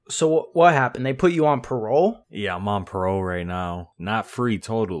So what happened? They put you on parole? Yeah, I'm on parole right now. Not free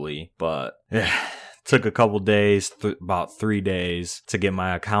totally, but took a couple days, about 3 days to get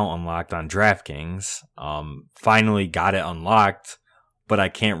my account unlocked on DraftKings. Finally got it unlocked, but I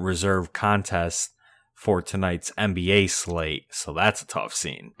can't reserve contests for tonight's NBA slate. So that's a tough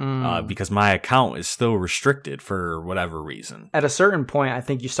scene because my account is still restricted for whatever reason. At a certain point, I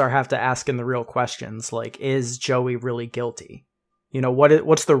think you start have to asking the real questions, like, is Joey really guilty? You know,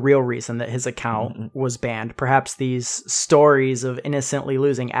 what's the real reason that his account was banned? Perhaps these stories of innocently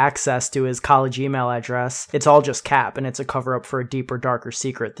losing access to his college email address, it's all just cap, and it's a cover-up for a deeper, darker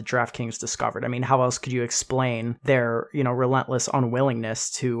secret that DraftKings discovered. I mean, how else could you explain their, relentless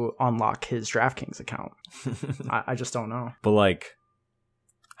unwillingness to unlock his DraftKings account? I just don't know. But,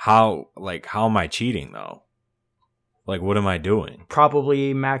 how am I cheating, though? What am I doing?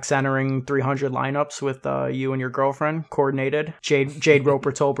 Probably max entering 300 lineups with you and your girlfriend, coordinated. Jade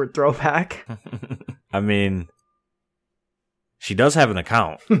Roper Tolbert throwback. I mean, she does have an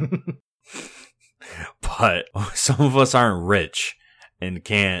account. But some of us aren't rich and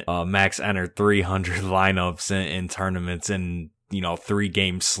can't max enter 300 lineups in tournaments and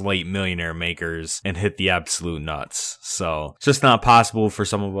 3-game slate millionaire makers and hit the absolute nuts. So it's just not possible for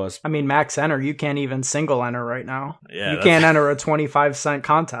some of us. I mean, max enter, you can't even single enter right now. Yeah, you can't enter a 25-cent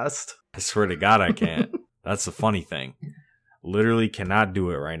contest. I swear to God, I can't. That's the funny thing. Literally cannot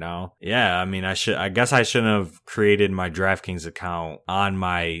do it right now. Yeah, I mean, I guess I shouldn't have created my DraftKings account on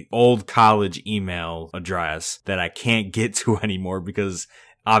my old college email address that I can't get to anymore because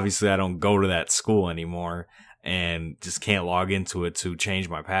obviously I don't go to that school anymore. And just can't log into it to change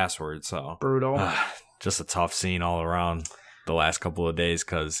my password. So brutal. Just a tough scene all around the last couple of days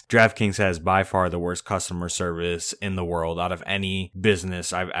because DraftKings has by far the worst customer service in the world out of any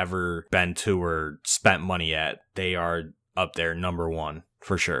business I've ever been to or spent money at. They are up there number one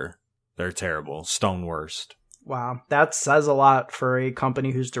for sure. They're terrible. Stone worst. Wow. That says a lot for a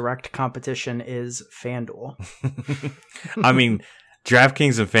company whose direct competition is FanDuel. I mean,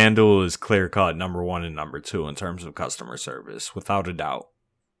 DraftKings and FanDuel is clear-cut number 1 and number 2 in terms of customer service, without a doubt.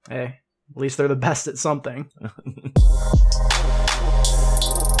 Hey, at least they're the best at something.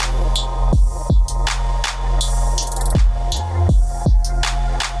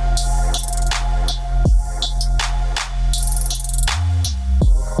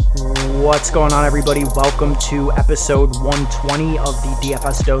 What's going on, everybody? Welcome to episode 120 of the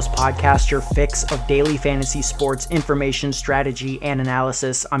DFS Dose podcast, your fix of daily fantasy sports information, strategy, and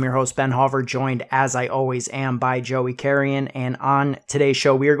analysis. I'm your host, Ben Hover, joined as I always am by Joey Carrion. And on today's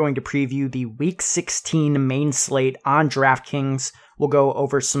show, we are going to preview the Week 16 main slate on DraftKings. We'll go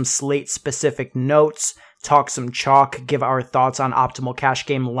over some slate-specific notes, talk some chalk, give our thoughts on optimal cash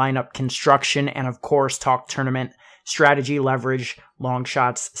game lineup construction, and of course, talk tournament strategy, leverage, long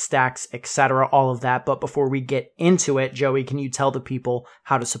shots, stacks, etc., all of that. But before we get into it, Joey, can you tell the people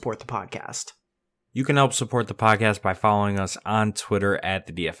how to support the podcast? You can help support the podcast by following us on Twitter at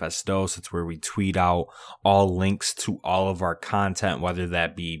the DFS Dose. It's where we tweet out all links to all of our content, whether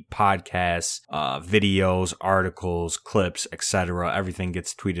that be podcasts, videos, articles, clips, etc. Everything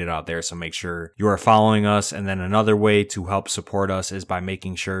gets tweeted out there, so make sure you are following us. And then another way to help support us is by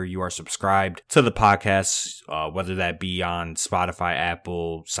making sure you are subscribed to the podcast, whether that be on Spotify,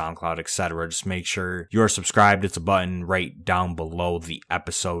 Apple, SoundCloud, etc. Just make sure you are subscribed. It's a button right down below the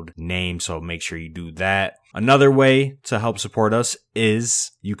episode name, so make sure you do that. Another way to help support us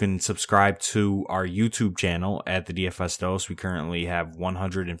is you can subscribe to our YouTube channel at the DFS Dose. We currently have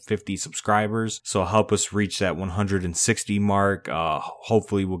 150 subscribers, so help us reach that 160 mark.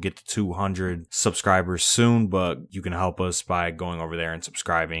 Hopefully we'll get to 200 subscribers soon, but you can help us by going over there and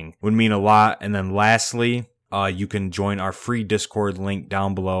subscribing. Would mean a lot. And then lastly, you can join our free Discord link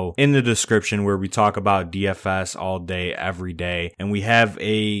down below in the description where we talk about DFS all day, every day. And we have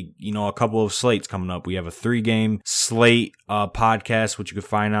a couple of slates coming up. We have a 3-game slate podcast, which you can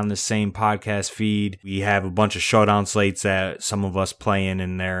find on the same podcast feed. We have a bunch of showdown slates that some of us play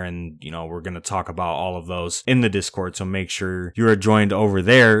in there. And, we're going to talk about all of those in the Discord. So make sure you are joined over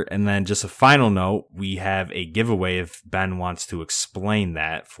there. And then just a final note, we have a giveaway if Ben wants to explain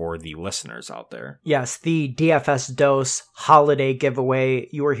that for the listeners out there. Yes, the DFS Dose holiday giveaway.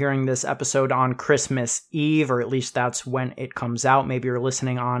 You are hearing this episode on Christmas Eve, or at least that's when it comes out. Maybe you're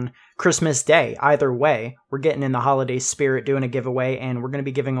listening on Christmas Day. Either way, we're getting in the holiday spirit doing a giveaway, and we're going to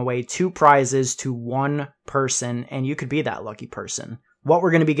be giving away 2 prizes to one person, and you could be that lucky person. What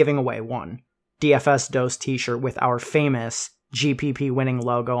we're going to be giving away: 1 DFS Dose t-shirt with our famous GPP winning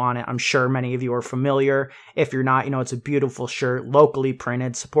logo on it. I'm sure many of you are familiar. If you're not, it's a beautiful shirt, locally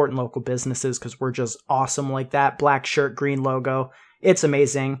printed, supporting local businesses because we're just awesome like that. Black shirt, green logo. It's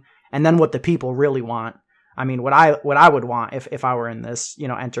amazing. And then what the people really want, I mean, what I would want if I were in this,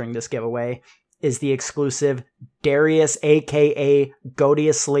 entering this giveaway, is the exclusive Darius, aka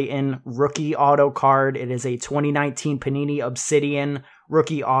Godius Slayton rookie auto card. It is a 2019 Panini Obsidian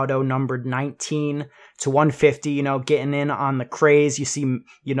rookie auto numbered 19 to 150, getting in on the craze. You see,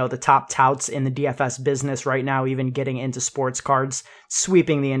 the top touts in the DFS business right now, even getting into sports cards,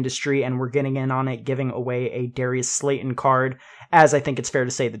 sweeping the industry, and we're getting in on it, giving away a Darius Slayton card, as I think it's fair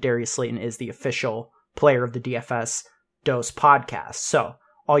to say that Darius Slayton is the official player of the DFS Dose podcast. So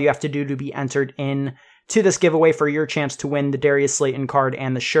all you have to do to be entered in to this giveaway for your chance to win the Darius Slayton card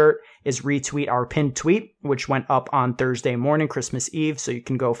and the shirt is retweet our pinned tweet, which went up on Thursday morning, Christmas Eve. So you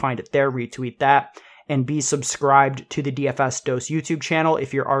can go find it there, retweet that, and be subscribed to the DFS Dose YouTube channel.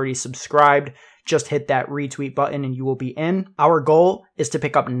 If you're already subscribed, just hit that retweet button and you will be in. Our goal is to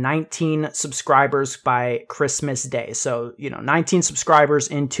pick up 19 subscribers by Christmas Day. So, 19 subscribers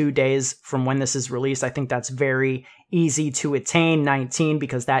in 2 days from when this is released. I think that's very easy to attain, 19,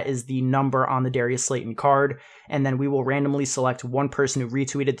 because that is the number on the Darius Slayton card. And then we will randomly select one person who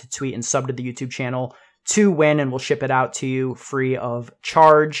retweeted the tweet and subbed to the YouTube channel to win, and we'll ship it out to you free of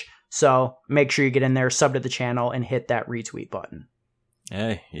charge. So make sure you get in there, sub to the channel, and hit that retweet button.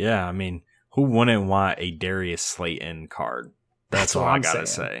 Hey, yeah, I mean, who wouldn't want a Darius Slayton card? That's all I gotta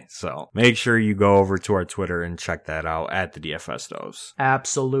say. So make sure you go over to our Twitter and check that out at the DFS Dose.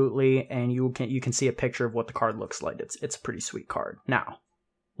 Absolutely, and you can see a picture of what the card looks like. It's a pretty sweet card. Now,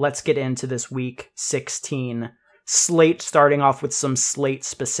 let's get into this Week 16 slate, starting off with some slate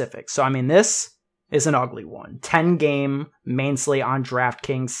specifics. So, I mean, this is an ugly one. 10-game main slate on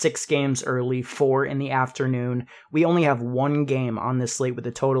DraftKings, 6 games early, 4 in the afternoon. We only have 1 game on this slate with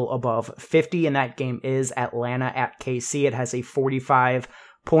a total above 50, and that game is Atlanta at KC. It has a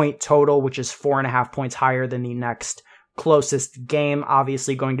 45-point total, which is 4.5 points higher than the next closest game.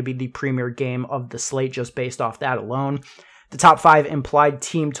 Obviously going to be the premier game of the slate just based off that alone. The top 5 implied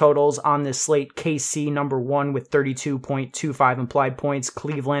team totals on this slate: KC number 1 with 32.25 implied points,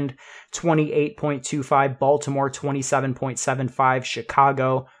 Cleveland 28.25, Baltimore 27.75,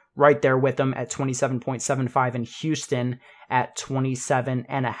 Chicago right there with them at 27.75, and Houston at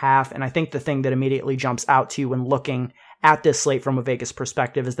 27.5. And I think the thing that immediately jumps out to you when looking at this slate from a Vegas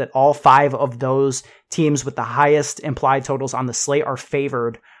perspective is that all 5 of those teams with the highest implied totals on the slate are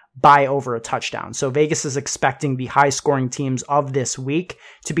favored by over a touchdown. So Vegas is expecting the high-scoring teams of this week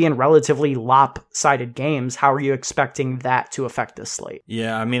to be in relatively lopsided games. How are you expecting that to affect this slate?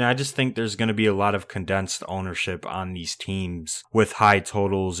 Yeah, I mean, I just think there's going to be a lot of condensed ownership on these teams with high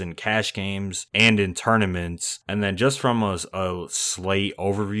totals in cash games and in tournaments. And then just from a slate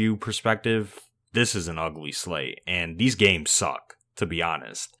overview perspective, this is an ugly slate, and these games suck, to be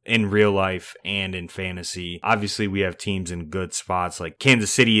honest, in real life and in fantasy. Obviously, we have teams in good spots, like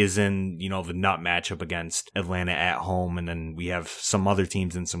Kansas City is in, the nut matchup against Atlanta at home, and then we have some other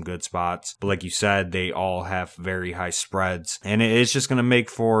teams in some good spots. But like you said, they all have very high spreads, and it's just going to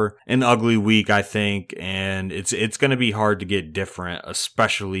make for an ugly week, I think, and it's going to be hard to get different,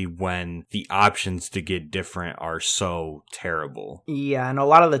 especially when the options to get different are so terrible. Yeah, and a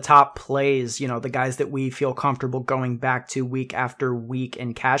lot of the top plays, the guys that we feel comfortable going back to week after week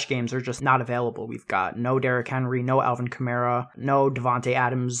in cash games are just not available. We've got no Derrick Henry, no Alvin Kamara, no Devontae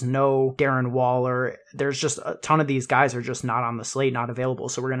Adams, no Darren Waller. There's just a ton of these guys are just not on the slate, not available.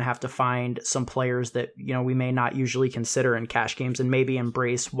 So we're going to have to find some players that, we may not usually consider in cash games and maybe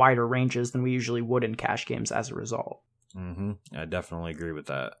embrace wider ranges than we usually would in cash games as a result. I definitely agree with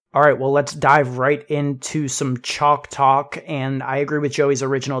that. All right, well, let's dive right into some chalk talk. And I agree with Joey's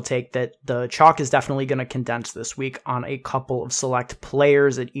original take that the chalk is definitely going to condense this week on a couple of select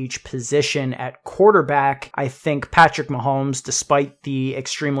players at each position. At quarterback, I think Patrick Mahomes, despite the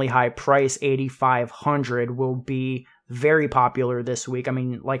extremely high price, $8,500, will be very popular this week. I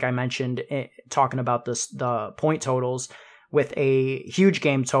mean, like I mentioned, talking about the point totals, with a huge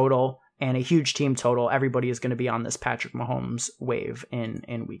game total and a huge team total, everybody is going to be on this Patrick Mahomes wave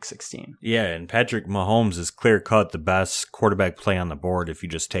in Week 16. Yeah, and Patrick Mahomes is clear-cut the best quarterback play on the board if you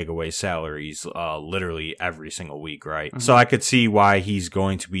just take away salaries literally every single week, right? So I could see why he's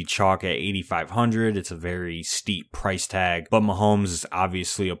going to be chalk at $8,500. It's a very steep price tag, but Mahomes is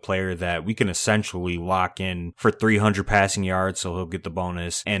obviously a player that we can essentially lock in for 300 passing yards, so he'll get the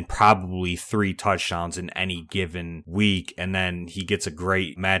bonus, and probably 3 touchdowns in any given week, and then he gets a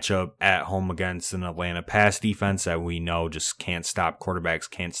great matchup at at home against an Atlanta pass defense that we know just can't stop quarterbacks,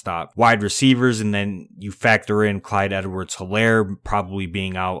 can't stop wide receivers. And then you factor in Clyde Edwards-Helaire probably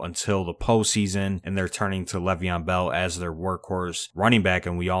being out until the postseason, and they're turning to Le'Veon Bell as their workhorse running back.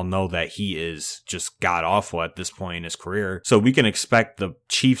 And we all know that he is just god awful at this point in his career. So we can expect the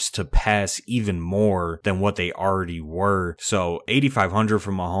Chiefs to pass even more than what they already were. So 8,500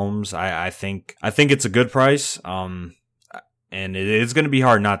 from Mahomes, I think it's a good price. And it's going to be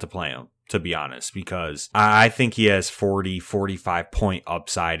hard not to play him, to be honest, because I think he has 45 point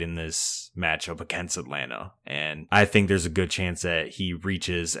upside in this matchup against Atlanta. And I think there's a good chance that he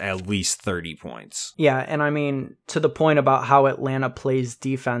reaches at least 30 points. Yeah, and I mean, to the point about how Atlanta plays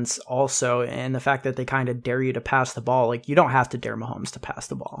defense also, and the fact that they kind of dare you to pass the ball, like, you don't have to dare Mahomes to pass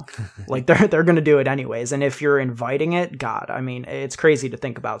the ball. Like, they're going to do it anyways. And if you're inviting it, God, I mean, it's crazy to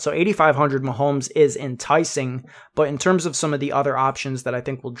think about. So 8,500 Mahomes is enticing, but in terms of some of the other options that I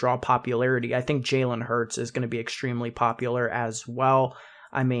think will draw popularity, I think Jalen Hurts is going to be extremely popular as well.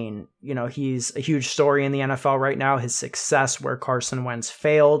 I mean, you know, he's a huge story in the NFL right now, his success where Carson Wentz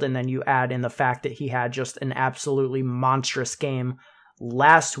failed. And then you add in the fact that he had just an absolutely monstrous game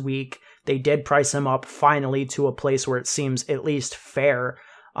last week. They did price him up finally to a place where it seems at least fair.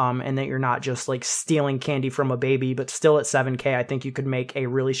 And that you're not just like stealing candy from a baby, but still at 7K, I think you could make a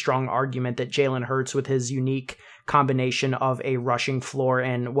really strong argument that Jalen Hurts, with his unique combination of a rushing floor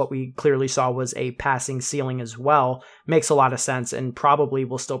and what we clearly saw was a passing ceiling as well, makes a lot of sense and probably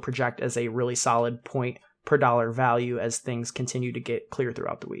will still project as a really solid point per dollar value as things continue to get clear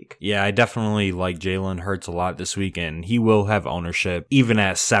throughout the week. Yeah, I definitely like Jalen Hurts a lot this week, and he will have ownership even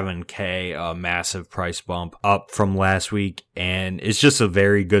at 7K, a massive price bump up from last week. And it's just a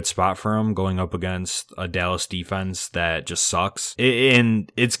very good spot for him going up against a Dallas defense that just sucks.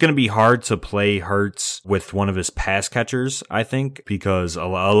 And it's going to be hard to play Hurts with one of his pass catchers, I think, because a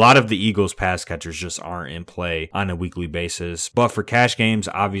lot of the Eagles pass catchers just aren't in play on a weekly basis. But for cash games,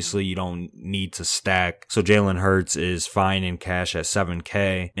 obviously you don't need to stack. So Jalen Hurts is fine in cash at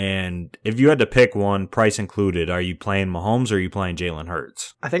 7K. And if you had to pick one, price included, are you playing Mahomes or are you playing Jalen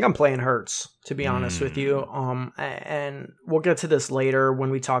Hurts? I think I'm playing Hurts, to be honest with you. And we'll get to this later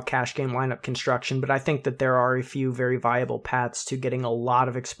when we talk cash game lineup construction, but I think that there are a few very viable paths to getting a lot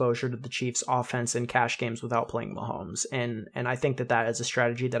of exposure to the Chiefs offense in cash games without playing Mahomes. And I think that is a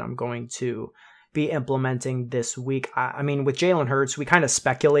strategy that I'm going to be implementing this week. I mean, with Jalen Hurts, we kind of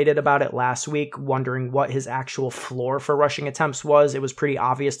speculated about it last week, wondering what his actual floor for rushing attempts was. It was pretty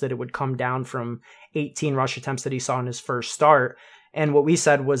obvious that it would come down from 18 rush attempts that he saw in his first start. And what we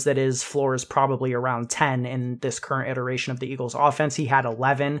said was that his floor is probably around 10 in this current iteration of the Eagles offense. He had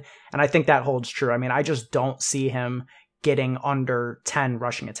 11, and I think that holds true. I mean, I just don't see him getting under 10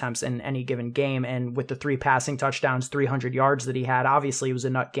 rushing attempts in any given game. And with the 3 passing touchdowns, 300 yards that he had, obviously it was a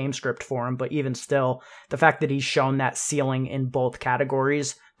nut game script for him. But even still, the fact that he's shown that ceiling in both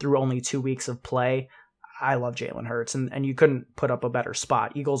categories through only 2 weeks of play, I love Jalen Hurts. And you couldn't put up a better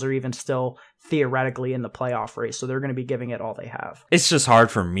spot. Eagles are even still theoretically in the playoff race, so they're going to be giving it all they have. It's just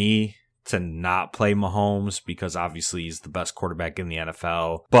hard for me to not play Mahomes because obviously he's the best quarterback in the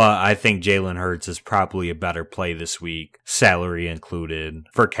NFL. But I think Jalen Hurts is probably a better play this week, salary included,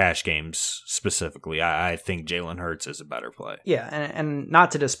 for cash games specifically. I think Jalen Hurts is a better play. Yeah, and not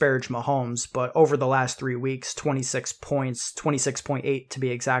to disparage Mahomes, but over the last 3 weeks, 26 points, 26.8 to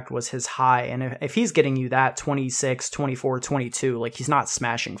be exact, was his high. And if he's getting you that 26, 24, 22, like, he's not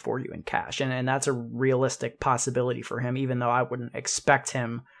smashing for you in cash. And that's a realistic possibility for him, even though I wouldn't expect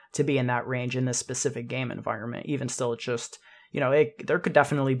him to be in that range in this specific game environment. Even still, it's just, there could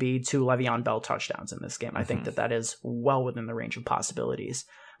definitely be 2 Le'Veon Bell touchdowns in this game. I think that is well within the range of possibilities.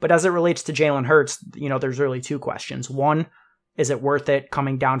 But as it relates to Jalen Hurts, there's really 2 questions. One, is it worth it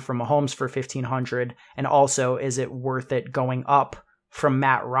coming down from Mahomes for $1,500? And also, is it worth it going up from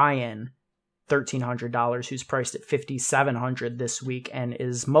Matt Ryan, $1,300, who's priced at $5,700 this week and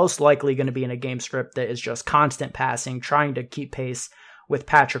is most likely going to be in a game script that is just constant passing, trying to keep pace with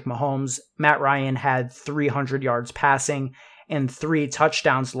Patrick Mahomes. Matt Ryan had 300 yards passing and 3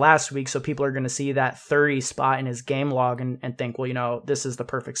 touchdowns last week, so people are going to see that 30 spot in his game log and think, well, this is the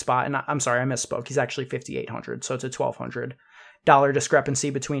perfect spot. And I'm sorry, I misspoke. He's actually $5,800, so it's a $1,200 discrepancy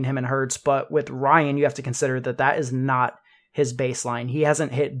between him and Hurts. But with Ryan, you have to consider that is not his baseline. He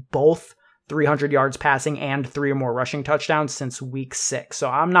hasn't hit both 300 yards passing and 3 or more rushing touchdowns since week 6. So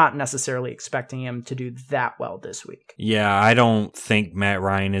I'm not necessarily expecting him to do that well this week. Yeah, I don't think Matt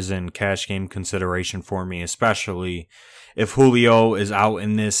Ryan is in cash game consideration for me, especially if Julio is out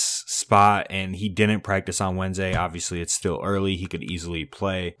in this spot and he didn't practice on Wednesday, obviously it's still early. He could easily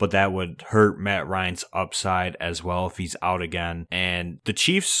play, but that would hurt Matt Ryan's upside as well if he's out again. And the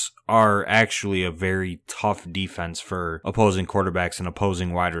Chiefs are actually a very tough defense for opposing quarterbacks and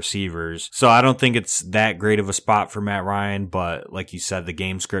opposing wide receivers. So I don't think it's that great of a spot for Matt Ryan, but like you said, the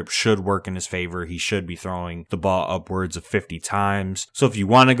game script should work in his favor. He should be throwing the ball upwards of 50 times. So if you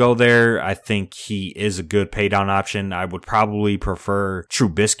want to go there, I think he is a good pay down option. I would probably prefer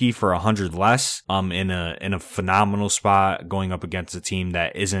Trubisky for 100 less in a phenomenal spot going up against a team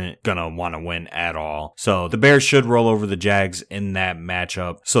that isn't going to want to win at all. So the Bears should roll over the Jags in that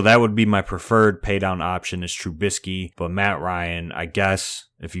matchup. So that would be my preferred pay down option is Trubisky, but Matt Ryan, I guess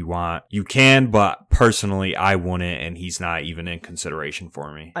if you want, you can, but personally I wouldn't, and he's not even in consideration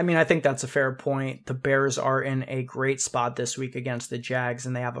for me. I mean, I think that's a fair point. The Bears are in a great spot this week against the Jags,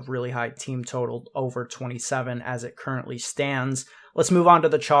 and they have a really high team total over 27 as it currently stands. Let's move on to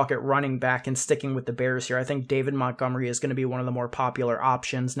the chalk at running back and sticking with the Bears here. I think David Montgomery is going to be one of the more popular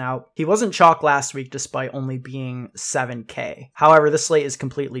options. Now, he wasn't chalk last week despite only being $7K. However, this slate is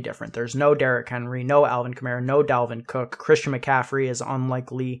completely different. There's no Derrick Henry, no Alvin Kamara, no Dalvin Cook. Christian McCaffrey is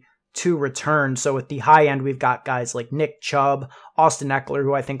unlikely to return. So at the high end, we've got guys like Nick Chubb, Austin Eckler,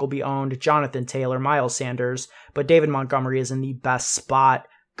 who I think will be owned, Jonathan Taylor, Miles Sanders, but David Montgomery is in the best spot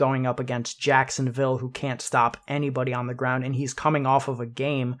going up against Jacksonville, who can't stop anybody on the ground, and he's coming off of a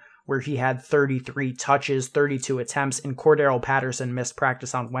game where he had 33 touches, 32 attempts, and Cordero Patterson missed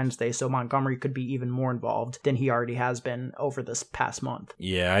practice on Wednesday, so Montgomery could be even more involved than he already has been over this past month.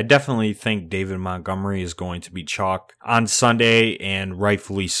 Yeah, I definitely think David Montgomery is going to be chalk on Sunday, and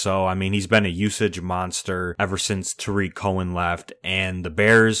rightfully so. I mean, he's been a usage monster ever since Tariq Cohen left, and the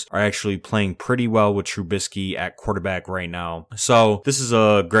Bears are actually playing pretty well with Trubisky at quarterback right now. So this is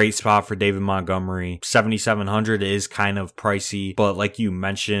a great spot for David Montgomery. 7,700 is kind of pricey, but like you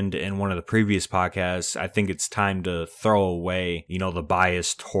mentioned in one of the previous podcasts, I think it's time to throw away, the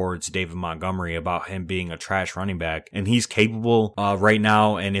bias towards David Montgomery about him being a trash running back. And he's capable right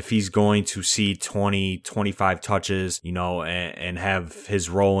now. And if he's going to see 20, 25 touches, and have his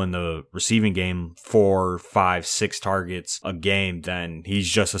role in the receiving game, 4, 5, 6 targets a game, then he's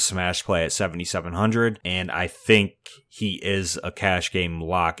just a smash play at 7,700. And I think he is a cash game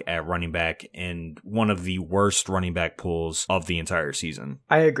lock at running back in one of the worst running back pools of the entire season.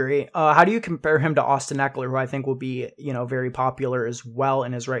 I agree. How do you compare him to Austin Eckler, who I think will be, very popular as well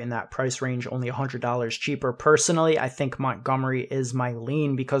and is right in that price range, only $100 cheaper? Personally, I think Montgomery is my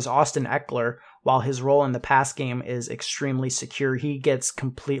lean because Austin Eckler, while his role in the pass game is extremely secure, he gets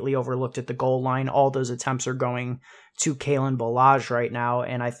completely overlooked at the goal line. All those attempts are going to Kalen Ballage right now,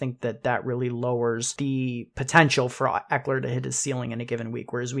 and I think that really lowers the potential for Eckler to hit his ceiling in a given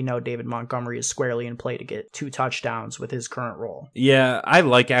week, whereas we know David Montgomery is squarely in play to get 2 touchdowns with his current role. Yeah, I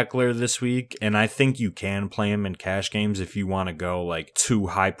like Eckler this week, and I think you can play him in cash games if you want to go like 2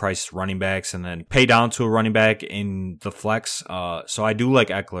 high-priced running backs and then pay down to a running back in the flex. So I do like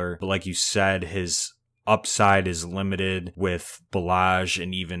Eckler, but like you said, his upside is limited with Ballage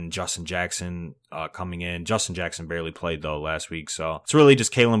and even Justin Jackson coming in. Justin Jackson barely played though last week, so it's really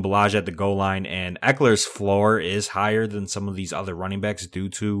just Kalen Ballage at the goal line, and Eckler's floor is higher than some of these other running backs due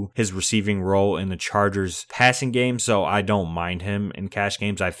to his receiving role in the Chargers passing game, so I don't mind him in cash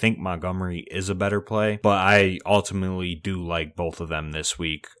games. I think Montgomery is a better play, but I ultimately do like both of them this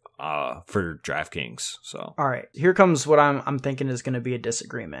week for DraftKings. So all right, here comes what I'm thinking is going to be a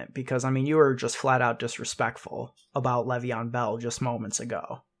disagreement, because you were just flat out disrespectful about Le'Veon Bell just moments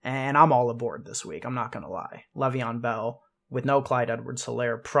ago, and I'm all aboard this week. I'm not going to lie. Le'Veon Bell with no Clyde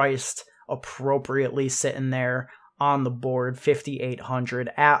Edwards-Helaire, priced appropriately, sitting there on the board,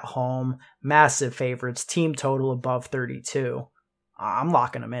 5,800 at home, massive favorites, team total above 32. I'm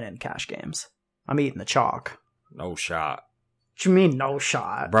locking him in cash games. I'm eating the chalk. No shot. What you mean, no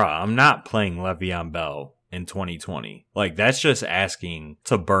shot? Bruh, I'm not playing Le'Veon Bell in 2020. Like, that's just asking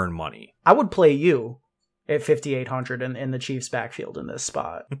to burn money. I would play you at 5,800 in the Chiefs backfield in this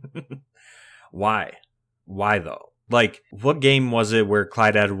spot. Why? Why though? Like, what game was it where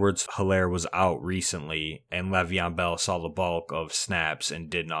Clyde Edwards-Helaire was out recently and Le'Veon Bell saw the bulk of snaps and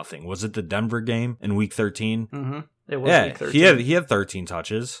did nothing? Was it the Denver game in week 13? Mm-hmm. It was week 13. He had 13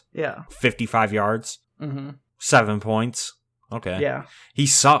 touches. Yeah. 55 yards. Mm-hmm. 7 points. Okay. Yeah. He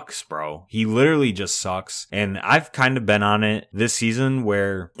sucks, bro. He literally just sucks. And I've kind of been on it this season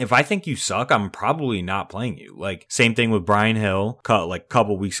where if I think you suck, I'm probably not playing you. Like, same thing with Brian Hill, like a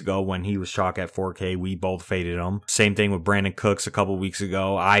couple weeks ago when he was chalk at 4K, we both faded him. Same thing with Brandon Cooks a couple weeks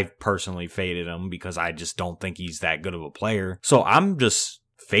ago. I personally faded him because I just don't think he's that good of a player. So I'm just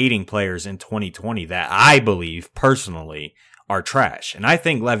fading players in 2020 that I believe personally are trash. And I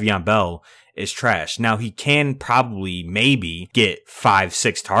think Le'Veon Bell is trash. Now, he can probably maybe get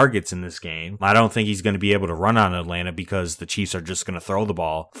 5-6 targets in this game. I don't think he's going to be able to run on Atlanta because the Chiefs are just going to throw the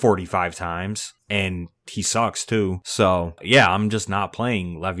ball 45 times. And he sucks too. So, yeah, I'm just not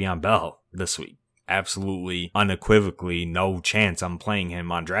playing Le'Veon Bell this week. Absolutely, unequivocally, no chance I'm playing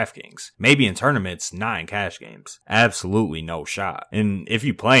him on DraftKings. Maybe in tournaments, not in cash games. Absolutely no shot. And if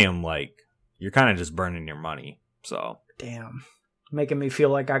you play him, like, you're kind of just burning your money. So, damn, making me feel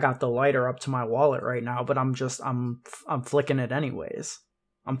like I got the lighter up to my wallet right now, but I'm flicking it anyways.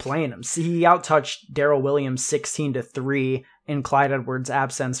 I'm playing him. See, he outtouched Darrell Williams 16-3 in Clyde Edwards'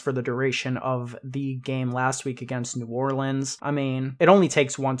 absence for the duration of the game last week against New Orleans. I mean, it only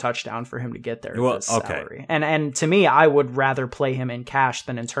takes one touchdown for him to get there. Well, salary. And to me, I would rather play him in cash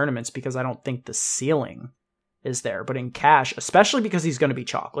than in tournaments because I don't think the ceiling is there. But in cash, especially because he's going to be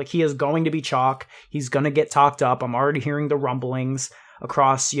chalk. Like, he is going to be chalk. He's going to get talked up. I'm already hearing the rumblings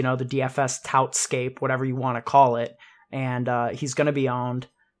across, the DFS toutscape, whatever you want to call it. And he's going to be owned.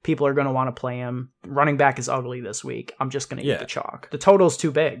 People are going to want to play him. Running back is ugly this week. I'm just going to eat the chalk. The total's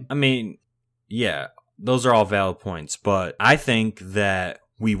too big. I mean, yeah, those are all valid points. But I think that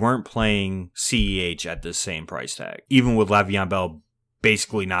we weren't playing CEH at the same price tag, even with Le'Veon Bell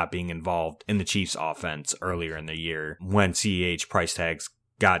basically not being involved in the Chiefs offense earlier in the year when CEH price tags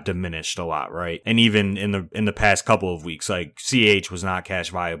got diminished a lot, right? And even in the past couple of weeks, like, CH was not cash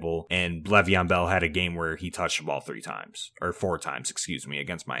viable, and Le'Veon Bell had a game where he touched the ball 4 times,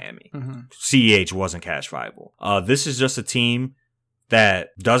 against Miami. Mm-hmm. CH wasn't cash viable. This is just a team that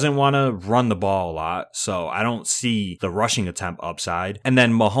doesn't want to run the ball a lot, so I don't see the rushing attempt upside. And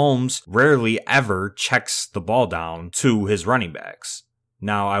then Mahomes rarely ever checks the ball down to his running backs.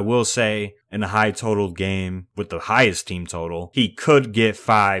 Now, I will say, in a high total game with the highest team total, he could get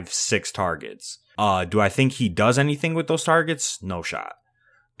 5-6 targets. Do I think he does anything with those targets? No shot.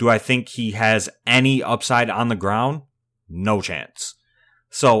 Do I think he has any upside on the ground? No chance.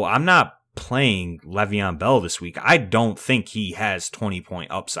 So I'm not playing Le'Veon Bell this week. I don't think he has 20-point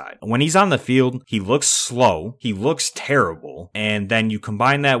upside. When he's on the field, he looks slow. He looks terrible. And then you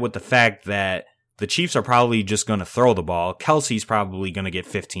combine that with the fact that the Chiefs are probably just going to throw the ball. Kelsey's probably going to get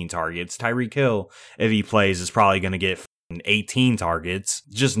 15 targets. Tyreek Hill, if he plays, is probably going to get 18 targets.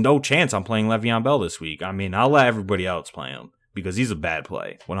 Just no chance I'm playing Le'Veon Bell this week. I mean, I'll let everybody else play him because he's a bad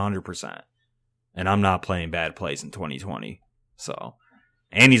play, 100%. And I'm not playing bad plays in 2020. So,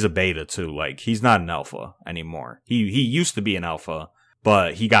 and he's a beta too. Like, he's not an alpha anymore. He used to be an alpha,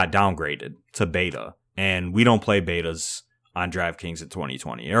 but he got downgraded to beta. And we don't play betas on DraftKings in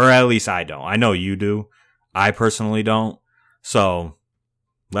 2020, or at least I don't. I know you do. I personally don't. So,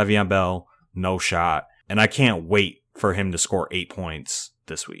 Le'Veon Bell, no shot. And I can't wait for him to score 8 points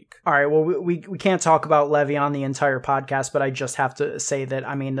this week. All right, well, we can't talk about Le'Veon the entire podcast, but I just have to say that,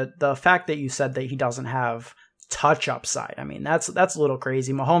 I mean, the fact that you said that he doesn't have touch upside, I mean, that's a little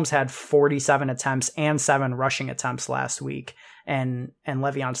crazy. Mahomes had 47 attempts and 7 rushing attempts last week, and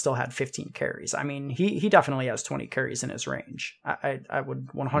Le'Veon still had 15 carries. I mean, he definitely has 20 carries in his range. I would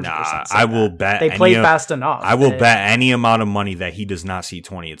 100% say I will bet they play fast enough. I will bet any amount of money that he does not see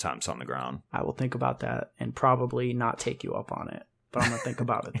 20 attempts on the ground. I will think about that and probably not take you up on it, but I'm going to think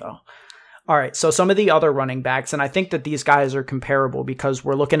about it though. All right, so some of the other running backs, and I think that these guys are comparable because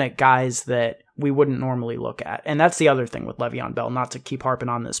we're looking at guys that we wouldn't normally look at. And that's the other thing with Le'Veon Bell, not to keep harping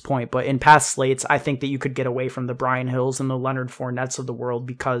on this point, but in past slates, I think that you could get away from the Brian Hills and the Leonard Fournettes of the world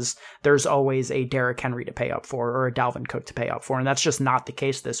because there's always a Derrick Henry to pay up for or a Dalvin Cook to pay up for, and that's just not the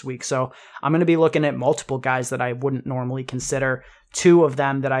case this week. So I'm going to be looking at multiple guys that I wouldn't normally consider. 2 of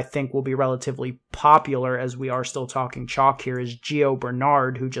them that I think will be relatively popular, as we are still talking chalk here, is Gio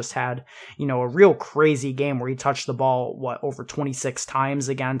Bernard, who just had, a real crazy game where he touched the ball, over 26 times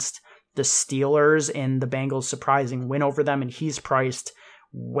against the Steelers in the Bengals' surprising win over them, and he's priced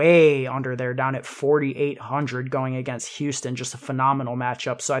way under there, down at 4,800 going against Houston. Just a phenomenal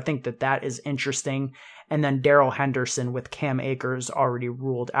matchup. So I think that is interesting. And then Darrell Henderson with Cam Akers already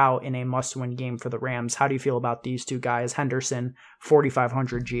ruled out in a must-win game for the Rams. How do you feel about these two guys? Henderson,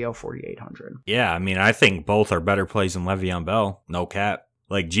 4,500, Gio, 4,800. Yeah, I mean, I think both are better plays than Le'Veon Bell. No cap.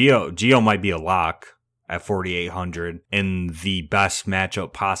 Like, Gio might be a lock at 4,800 in the best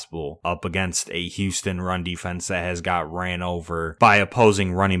matchup possible up against a Houston run defense that has got ran over by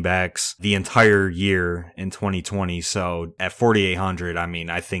opposing running backs the entire year in 2020. So at 4,800, I mean,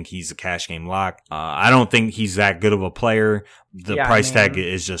 I think he's a cash game lock. I don't think he's that good of a player. The price tag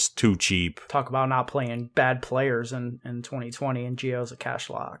is just too cheap. Talk about not playing bad players in 2020, and Gio's a cash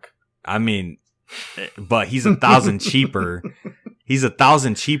lock. I mean, but he's 1,000 cheaper. He's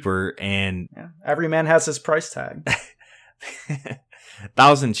 1,000 cheaper, and every man has his price tag.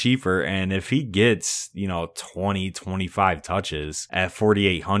 1,000 cheaper, and if he gets 20, 25 touches at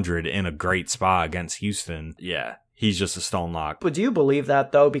 4,800 in a great spot against Houston, he's just a stone lock. But do you believe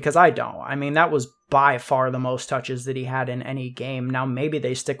that, though? Because I don't. I mean, that was by far the most touches that he had in any game. Now, maybe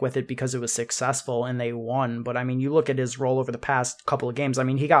they stick with it because it was successful and they won. But, I mean, you look at his role over the past couple of games. I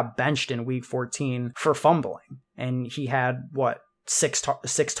mean, he got benched in week 14 for fumbling. And he had, six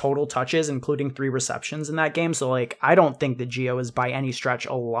total touches, including 3 receptions in that game. So, I don't think that Gio is by any stretch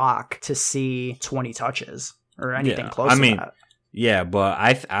a lock to see 20 touches or anything close to that. Yeah, but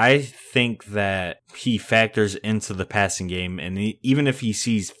I think that he factors into the passing game, and even if he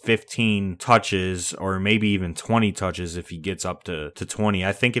sees 15 touches or maybe even 20 touches, if he gets up to 20,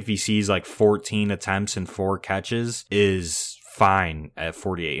 I think if he sees 14 attempts and 4 catches is fine at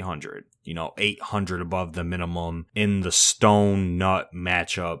 4,800. 800 above the minimum in the stone nut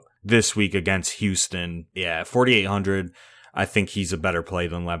matchup this week against Houston. Yeah, 4,800. I think he's a better play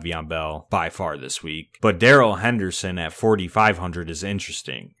than Le'Veon Bell by far this week. But Darrell Henderson at 4,500 is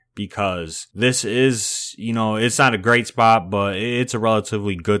interesting because this is, it's not a great spot, but it's a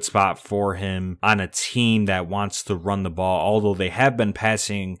relatively good spot for him on a team that wants to run the ball. Although they have been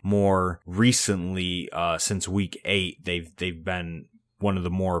passing more recently since week 8. They've been one of the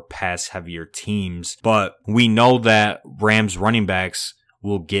more pass heavier teams. But we know that Rams running backs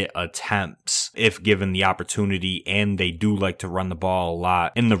will get attempts if given the opportunity, and they do like to run the ball a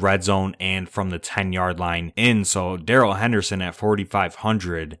lot in the red zone and from the 10-yard line in. So Darrell Henderson at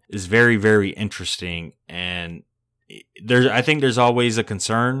 4,500 is very, very interesting, and I think there's always a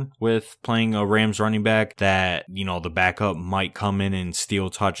concern with playing a Rams running back that, the backup might come in and steal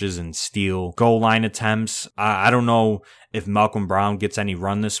touches and steal goal line attempts. I don't know if Malcolm Brown gets any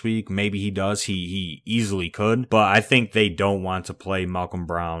run this week. Maybe he does. He easily could. But I think they don't want to play Malcolm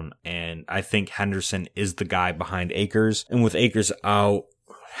Brown. And I think Henderson is the guy behind Akers. And with Akers out,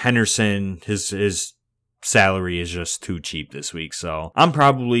 Henderson, his salary is just too cheap this week. So I'm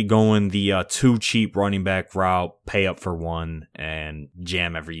probably going the too cheap running back route, pay up for one, and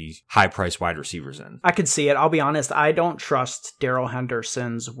jam every high-priced wide receivers in. I could see it. I'll be honest, I don't trust Darrell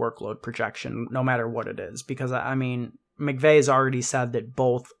Henderson's workload projection, no matter what it is, because, McVay has already said that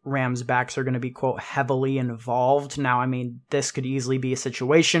both Rams backs are going to be, quote, heavily involved. Now, this could easily be a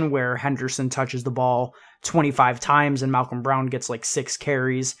situation where Henderson touches the ball 25 times and Malcolm Brown gets 6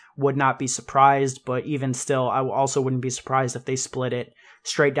 carries. Would not be surprised, but even still, I also wouldn't be surprised if they split it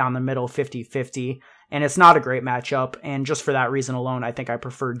straight down the middle, 50-50. And it's not a great matchup, and just for that reason alone, I think I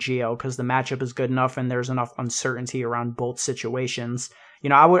prefer Gio because the matchup is good enough and there's enough uncertainty around both situations.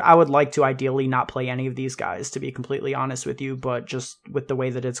 I would like to ideally not play any of these guys, to be completely honest with you, but just with the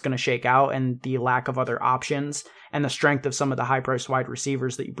way that it's going to shake out and the lack of other options and the strength of some of the high-priced wide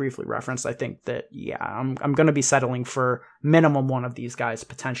receivers that you briefly referenced, I think that, I'm going to be settling for minimum one of these guys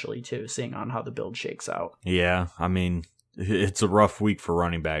potentially too, seeing on how the build shakes out. Yeah, it's a rough week for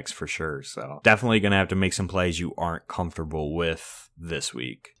running backs for sure. So definitely going to have to make some plays you aren't comfortable with this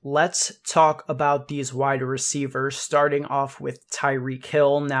week. Let's talk about these wide receivers, starting off with Tyreek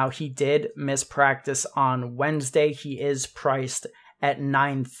Hill. Now, he did miss practice on Wednesday. He is priced at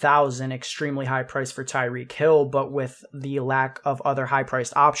 $9,000, extremely high price for Tyreek Hill, but with the lack of other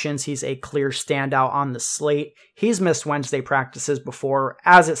high-priced options, he's a clear standout on the slate. He's missed Wednesday practices before.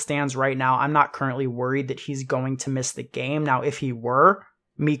 As it stands right now, I'm not currently worried that he's going to miss the game. Now, if he were,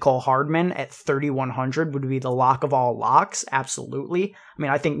 Mecole Hardman at 3,100 would be the lock of all locks. Absolutely.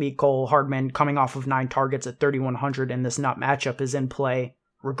 I think Mecole Hardman coming off of 9 targets at 3,100 in this nut matchup is in play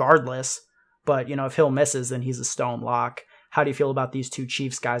regardless. But, if Hill misses, then he's a stone lock. How do you feel about these two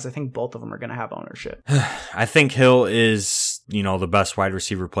Chiefs guys? I think both of them are going to have ownership. I think Hill is, the best wide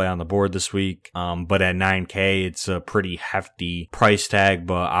receiver play on the board this week. But at $9K, it's a pretty hefty price tag,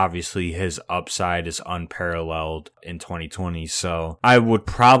 but obviously his upside is unparalleled in 2020. So I would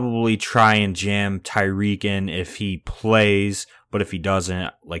probably try and jam Tyreek in if he plays, but if he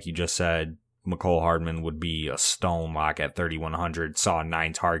doesn't, like you just said, Mecole Hardman would be a stone lock at 3,100. Saw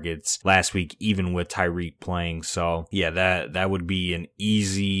 9 targets last week, even with Tyreek playing. So yeah, that would be an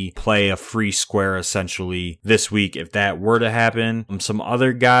easy play, a free square essentially this week if that were to happen. Some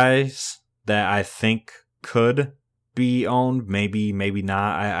other guys that I think could be owned, maybe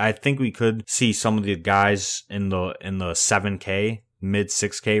not. I think we could see some of the guys in the 7K, mid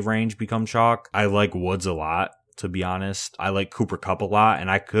 6K range become chalk. I like Woods a lot. To be honest, I like Cooper Kupp a lot, and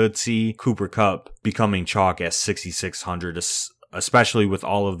I could see Cooper Kupp becoming chalk at 6,600, especially with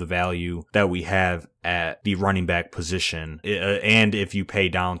all of the value that we have at the running back position. And if you pay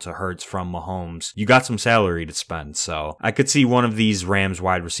down to Hurts from Mahomes, you got some salary to spend. So I could see one of these Rams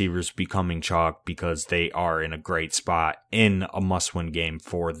wide receivers becoming chalk because they are in a great spot in a must-win game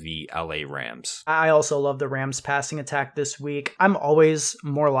for the LA Rams. I also love the Rams passing attack this week. I'm always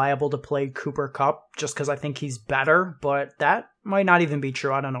more liable to play Cooper Kupp just because I think he's better, but that might not even be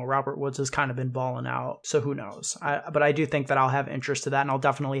true. I don't know. Robert Woods has kind of been balling out, so who knows? But I do think that I'll have interest to that, and I'll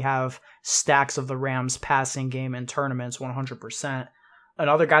definitely have stacks of the Rams passing game in tournaments 100%.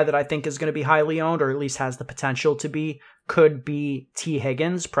 Another guy that I think is going to be highly owned, or at least has the potential to be, could be T.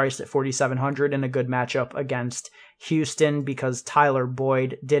 Higgins, priced at $4,700 in a good matchup against Houston because Tyler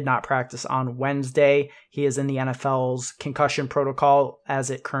Boyd did not practice on Wednesday. He is in the NFL's concussion protocol as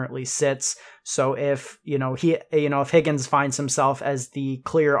it currently sits. So if Higgins finds himself as the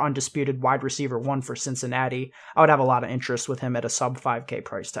clear undisputed wide receiver one for Cincinnati, I would have a lot of interest with him at a sub 5K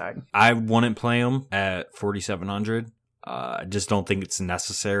price tag. I wouldn't play him at $4,700. I just don't think it's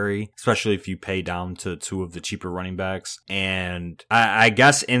necessary, especially if you pay down to two of the cheaper running backs. And I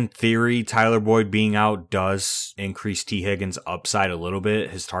guess in theory, Tyler Boyd being out does increase T. Higgins' upside a little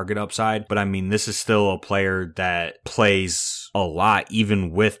bit, his target upside. But I mean, this is still a player that plays a lot, even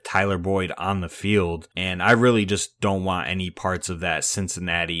with Tyler Boyd on the field. And I really just don't want any parts of that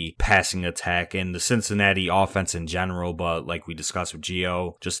Cincinnati passing attack and the Cincinnati offense in general. But like we discussed with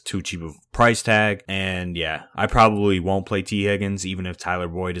Gio, just too cheap of a price tag. And yeah, I probably won't play T. Higgins even if Tyler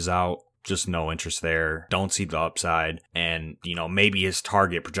Boyd is out. Just no interest there. Don't see the upside. And, maybe his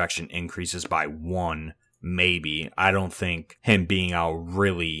target projection increases by 1, maybe. I don't think him being out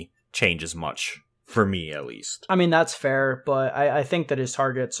really changes much, for me at least. I mean, that's fair, but I think that his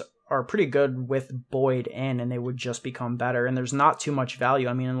targets are pretty good with Boyd in, and they would just become better. And there's not too much value.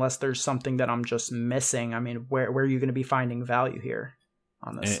 I mean, unless there's something that I'm just missing. I mean, where are you going to be finding value here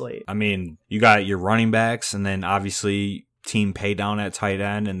on this slate? I mean, you got your running backs, and then obviously team pay down at tight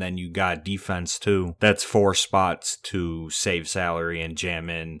end, and then you got defense too. That's 4 spots to save salary and jam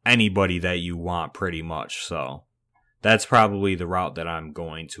in anybody that you want pretty much. So that's probably the route that I'm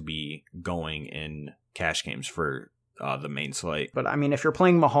going to be going in cash games for the main slate. But I mean, if you're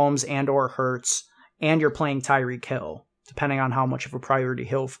playing Mahomes and or Hurts, and you're playing Tyreek Hill, depending on how much of a priority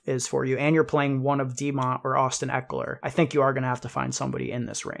Hill is for you, and you're playing one of Demont or Austin Eckler, I think you are going to have to find somebody in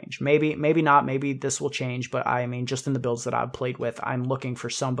this range. Maybe not. Maybe this will change, but I mean, just in the builds that I've played with, I'm looking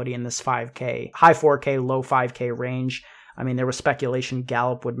for somebody in this 5K, high 4K, low 5K range. I mean, there was speculation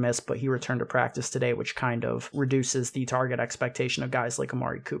Gallup would miss, but he returned to practice today, which kind of reduces the target expectation of guys like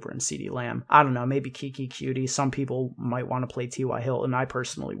Amari Cooper and CeeDee Lamb. I don't know, maybe Kiki Cutie. Some people might want to play T.Y. Hilton. I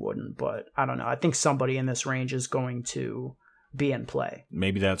personally wouldn't, but I don't know. I think somebody in this range is going to be in play.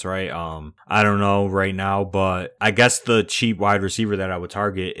 Maybe that's right. I don't know right now, but I guess the cheap wide receiver that I would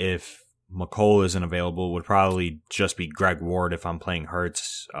target if McCole isn't available would probably just be Greg Ward if I'm playing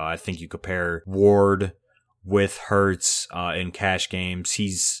Hurts. I think you compare Ward with Hurts in cash games.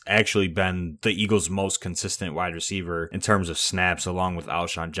 He's actually been the Eagles' most consistent wide receiver in terms of snaps, along with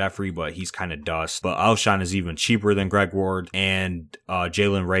Alshon Jeffrey, but he's kind of dust. But Alshon is even cheaper than Greg Ward, and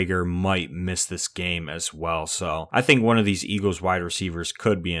Jalen Reagor might miss this game as well. So I think one of these Eagles wide receivers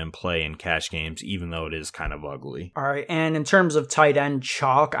could be in play in cash games, even though it is kind of ugly. All right, and in terms of tight end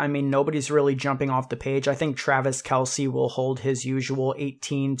chalk, I mean, nobody's really jumping off the page. I think Travis Kelce will hold his usual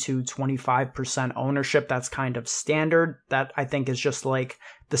 18 to 25% ownership. That's kind of standard. That I think is just like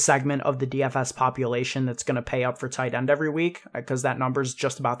the segment of the DFS population that's going to pay up for tight end every week, because that number is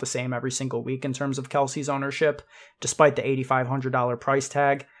just about the same every single week in terms of Kelce's ownership, despite the $8,500 price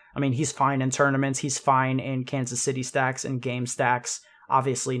tag. I mean, he's fine in tournaments. He's fine in Kansas City stacks and game stacks.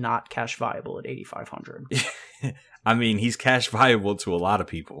 Obviously not cash viable at $8,500. I mean, he's cash viable to a lot of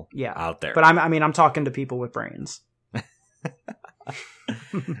people out there. But I'm talking to people with brains.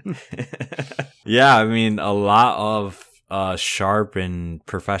 Yeah, I mean, a lot of sharp and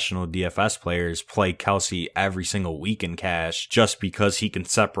professional DFS players play Kelce every single week in cash just because he can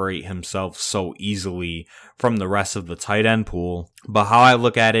separate himself so easily from the rest of the tight end pool. But how I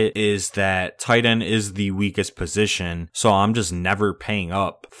look at it is that tight end is the weakest position, so I'm just never paying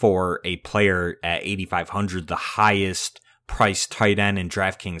up for a player at 8,500. The highest price tight end in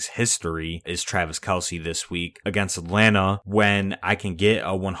DraftKings history is Travis Kelce this week against Atlanta, when I can get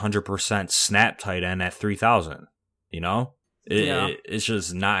a 100% snap tight end at 3,000. It's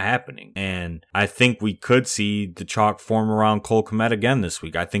just not happening. And I think we could see the chalk form around Cole Kmet again this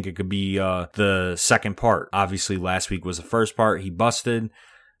week. I think it could be the second part. Obviously, last week was the first part. He busted.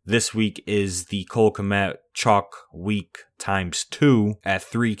 This week is the Cole Kmet chalk week times 2 at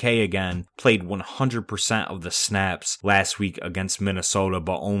 3K again. Played 100% of the snaps last week against Minnesota,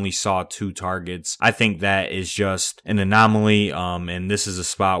 but only saw 2 targets. I think that is just an anomaly, and this is a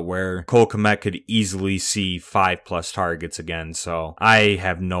spot where Cole Kmet could easily see 5+ targets again, so I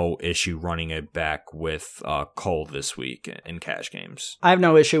have no issue running it back with Cole this week in cash games. I have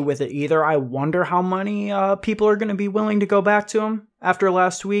no issue with it either. I wonder how many people are going to be willing to go back to him after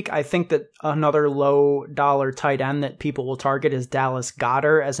last week. I think that another low dollar tight end that people will target is Dallas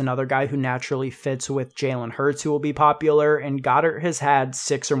Goedert as another guy who naturally fits with Jalen Hurts, who will be popular. And Goddard has had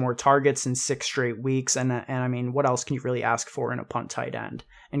 6 or more targets in 6 straight weeks. And I mean, what else can you really ask for in a punt tight end?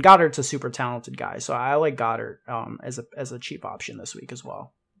 And Goddard's a super talented guy. So I like Goddard as a cheap option this week as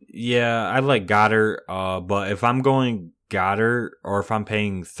well. Yeah, I like Goddard. But if I'm going Goddard or if I'm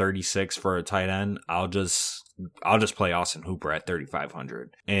paying 36 for a tight end, I'll just play Austin Hooper at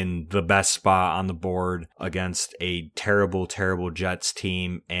 3,500 in the best spot on the board against a terrible Jets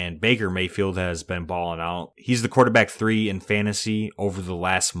team. And Baker Mayfield has been balling out. He's the quarterback 3 in fantasy over the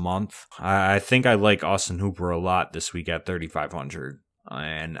last month. I think I like Austin Hooper a lot this week at 3,500.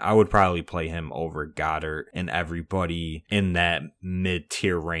 And I would probably play him over Goddard and everybody in that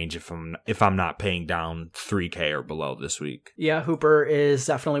mid-tier range if I'm not paying down 3K or below this week. Yeah, Hooper is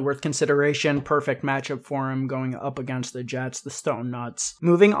definitely worth consideration. Perfect matchup for him going up against the Jets, the Stone Nuts.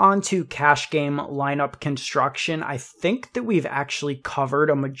 Moving on to cash game lineup construction, I think that we've actually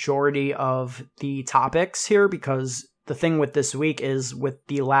covered a majority of the topics here because the thing with this week is with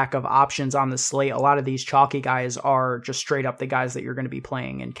the lack of options on the slate, a lot of these chalky guys are just straight up the guys that you're going to be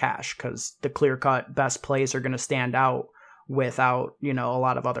playing in cash because the clear-cut best plays are going to stand out without, a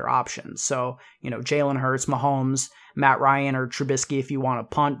lot of other options. So, Jalen Hurts, Mahomes, Matt Ryan, or Trubisky if you want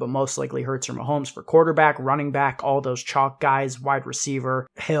to punt, but most likely Hurts or Mahomes for quarterback, running back, all those chalk guys, wide receiver,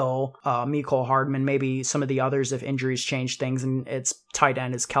 Hill, Mecole Hardman, maybe some of the others if injuries change things, and it's tight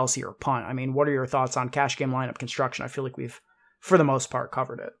end is Kelsey or punt. I mean, what are your thoughts on cash game lineup construction? I feel like we've, for the most part,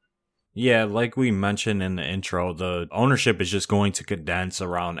 covered it. Yeah, like we mentioned in the intro, the ownership is just going to condense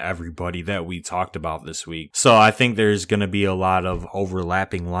around everybody that we talked about this week. So I think there's going to be a lot of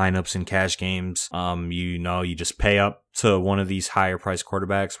overlapping lineups in cash games. You just pay up to one of these higher priced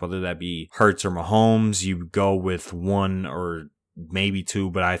quarterbacks, whether that be Hurts or Mahomes. You go with one or maybe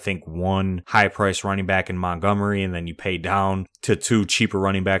 2, but I think 1 high price running back in Montgomery, and then you pay down to 2 cheaper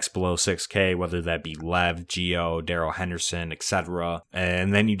running backs below 6K, whether that be Lev, Gio, Darrell Henderson, etc.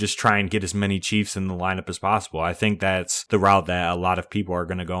 And then you just try and get as many Chiefs in the lineup as possible. I think that's the route that a lot of people are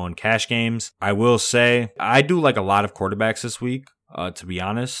going to go in cash games. I will say, I do like a lot of quarterbacks this week, to be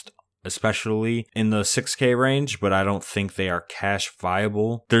honest, especially in the 6K range, but I don't think they are cash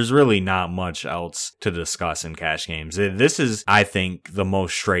viable. There's really not much else to discuss in cash games. This is, I think, the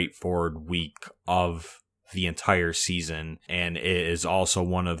most straightforward week of the entire season, and it is also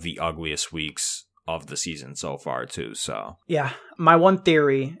one of the ugliest weeks of the season so far too. So yeah, my one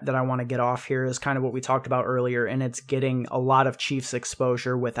theory that I want to get off here is kind of what we talked about earlier, and it's getting a lot of Chiefs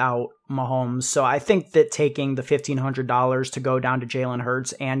exposure without Mahomes. So I think that taking the $1,500 to go down to Jalen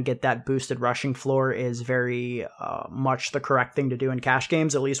Hurts and get that boosted rushing floor is very much the correct thing to do in cash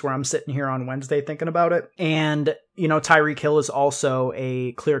games, at least where I'm sitting here on Wednesday thinking about it. And Tyreek Hill is also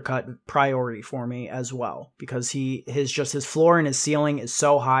a clear-cut priority for me as well, because his floor and his ceiling is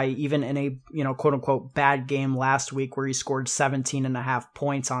so high, even in a quote-unquote bad game last week where he scored 17.5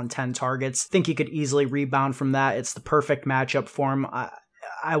 points on 10 targets. I think he could easily rebound from that. It's the perfect matchup for him.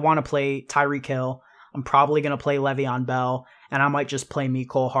 I want to play Tyreek Hill. I'm probably going to play Le'Veon Bell, and I might just play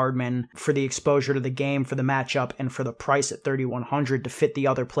Mecole Hardman for the exposure to the game, for the matchup, and for the price at $3,100 to fit the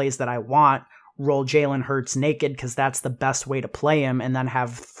other plays that I want. Roll Jalen Hurts naked because that's the best way to play him, and then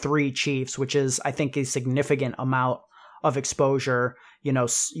have 3 Chiefs, which is, I think, a significant amount of exposure,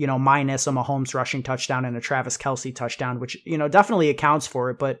 minus a Mahomes rushing touchdown and a Travis Kelce touchdown, which, definitely accounts for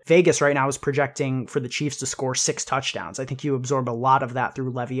it. But Vegas right now is projecting for the Chiefs to score 6 touchdowns. I think you absorb a lot of that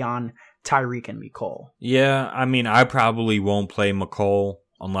through Le'Veon, Tyreek, and Mecole. Yeah, I mean, I probably won't play Mecole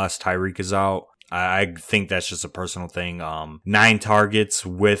unless Tyreek is out. I think that's just a personal thing. 9 targets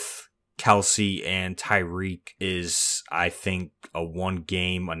with Kelce and Tyreek is, I think, a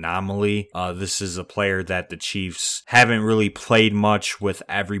 1-game anomaly. This is a player that the Chiefs haven't really played much with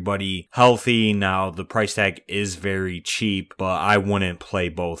everybody healthy. Now, the price tag is very cheap, but I wouldn't play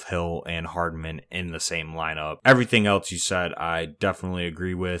both Hill and Hardman in the same lineup. Everything else you said, I definitely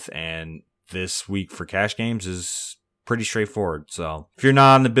agree with, and this week for cash games is pretty straightforward. So, if you're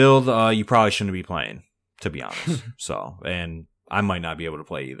not on the build, you probably shouldn't be playing, to be honest. And I might not be able to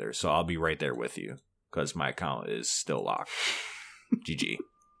play either, so I'll be right there with you because my account is still locked. GG.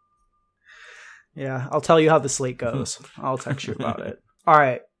 Yeah, I'll tell you how the slate goes. I'll text you about it. All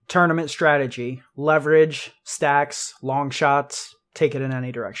right, tournament strategy. Leverage, stacks, long shots. Take it in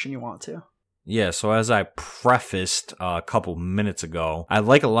any direction you want to. Yeah, so as I prefaced a couple minutes ago, I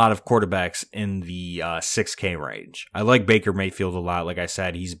like a lot of quarterbacks in the 6K range. I like Baker Mayfield a lot. Like I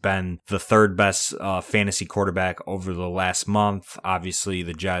said, he's been the third best fantasy quarterback over the last month. Obviously,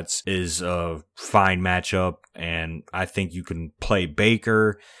 the Jets is a fine matchup, and I think you can play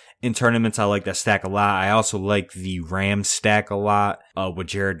Baker. In tournaments, I like that stack a lot. I also like the Rams stack a lot with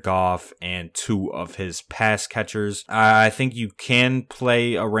Jared Goff and two of his pass catchers. I think you can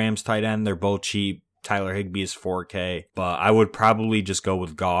play a Rams tight end. They're both cheap. Tyler Higbee is 4K, but I would probably just go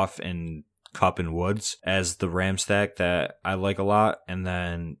with Goff and Kupp and Woods as the Rams stack that I like a lot. And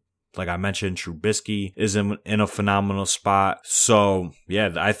then, like I mentioned, Trubisky is in a phenomenal spot. So, yeah,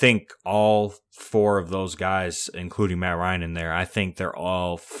 I think all four of those guys, including Matt Ryan in there, I think they're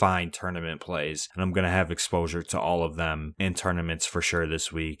all fine tournament plays. And I'm going to have exposure to all of them in tournaments for sure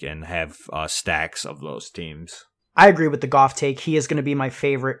this week and have stacks of those teams. I agree with the Goff take. He is going to be my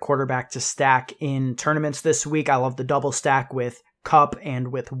favorite quarterback to stack in tournaments this week. I love the double stack with Kupp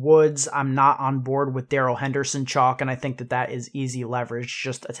and with Woods. I'm not on board with Darrell Henderson chalk, and I think that is easy leverage,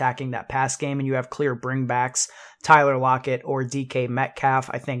 just attacking that pass game, and you have clear bringbacks, Tyler Lockett or DK Metcalf.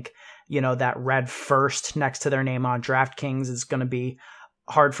 I think, that red first next to their name on DraftKings is going to be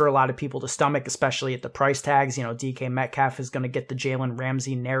hard for a lot of people to stomach, especially at the price tags. DK Metcalf is going to get the Jalen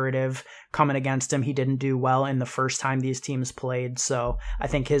Ramsey narrative coming against him. He didn't do well in the first time these teams played, so I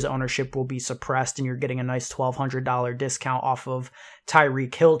think his ownership will be suppressed, and you're getting a nice $1,200 discount off of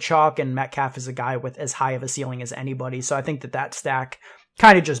Tyreek Hill chalk, and Metcalf is a guy with as high of a ceiling as anybody, so I think that stack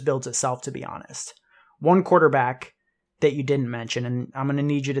kind of just builds itself, to be honest. One quarterback that you didn't mention, and I'm going to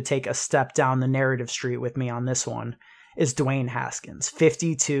need you to take a step down the narrative street with me on this one, is Dwayne Haskins,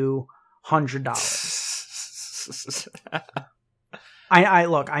 $5,200.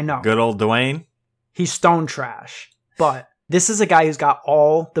 I know. Good old Dwayne. He's stone trash, but this is a guy who's got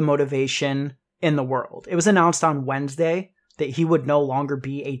all the motivation in the world. It was announced on Wednesday that he would no longer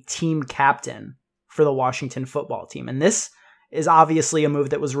be a team captain for the Washington football team. And this is obviously a move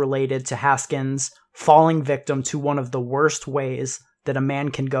that was related to Haskins falling victim to one of the worst ways that a man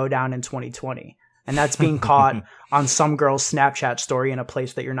can go down in 2020. And that's being caught on some girl's Snapchat story in a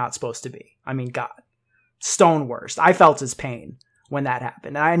place that you're not supposed to be. I mean, God, stone worst. I felt his pain when that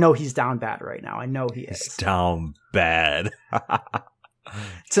happened. And I know he's down bad right now. I know he is. He's down bad.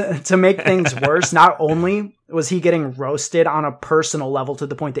 To make things worse, not only was he getting roasted on a personal level to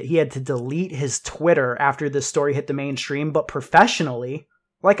the point that he had to delete his Twitter after this story hit the mainstream, but professionally,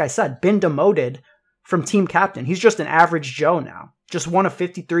 like I said, been demoted from team captain. He's just an average Joe now. Just one of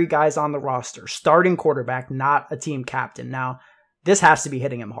 53 guys on the roster. Starting quarterback, not a team captain. Now, this has to be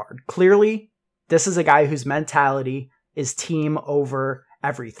hitting him hard. Clearly, this is a guy whose mentality is team over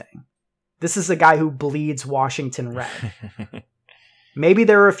everything. This is a guy who bleeds Washington red. Maybe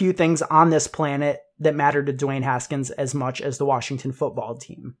there are a few things on this planet that matter to Dwayne Haskins as much as the Washington football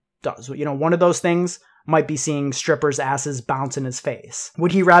team does. One of those things might be seeing strippers' asses bounce in his face.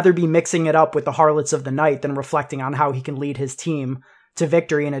 Would he rather be mixing it up with the harlots of the night than reflecting on how he can lead his team to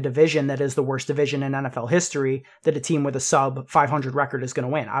victory in a division that is the worst division in NFL history, that a team with a sub 500 record is going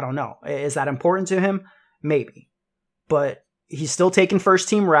to win? I don't know. Is that important to him? Maybe. But he's still taking first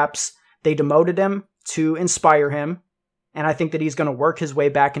team reps. They demoted him to inspire him. And I think that he's going to work his way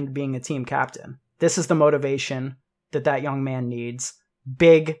back into being a team captain. This is the motivation that young man needs.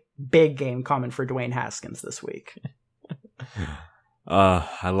 Big game coming for Dwayne Haskins this week.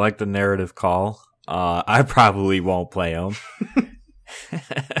 I like the narrative call. I probably won't play him.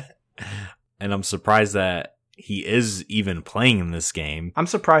 And I'm surprised that he is even playing in this game. I'm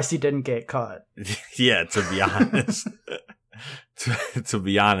surprised he didn't get cut. Yeah, to be honest. to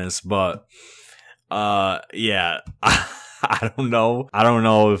be honest, but yeah, I don't know. I don't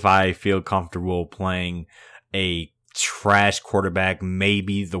know if I feel comfortable playing a trash quarterback,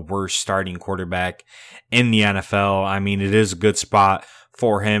 maybe the worst starting quarterback in the NFL. I mean, it is a good spot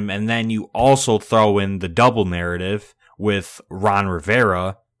for him. And then you also throw in the double narrative with Ron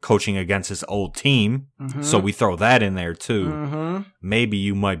Rivera coaching against his old team. Mm-hmm. So we throw that in there too. Mm-hmm. Maybe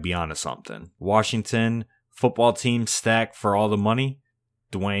you might be onto something. Washington football team stacked for all the money.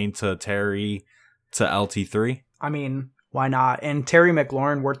 Dwayne to Terry to LT3. I mean, why not? And Terry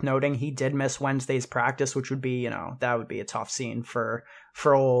McLaurin, worth noting, he did miss Wednesday's practice, which would be, that would be a tough scene for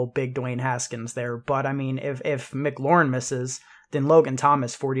old big Dwayne Haskins there. But I mean, if McLaurin misses, then Logan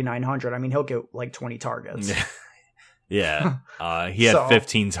Thomas, 4,900. I mean, he'll get like 20 targets. Yeah. He had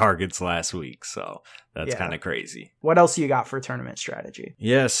 15 targets last week, so That's kind of crazy. What else you got for tournament strategy?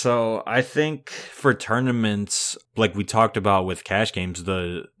 Yeah, so I think for tournaments, like we talked about with cash games,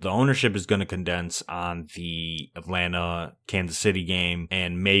 the ownership is going to condense on the Atlanta Kansas City game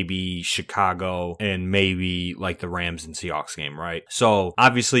and maybe Chicago and maybe like the Rams and Seahawks game, right? So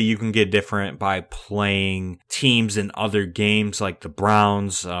obviously you can get different by playing teams in other games like the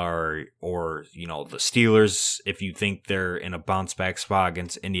Browns or you know, the Steelers if you think they're in a bounce back spot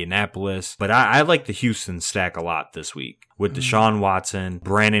against Indianapolis. But I like the Houston stack a lot this week. With Deshaun Watson,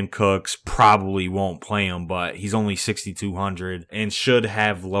 Brandon Cooks probably won't play him, but he's only 6,200 and should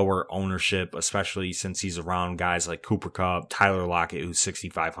have lower ownership, especially since he's around guys like Cooper Kupp, Tyler Lockett, who's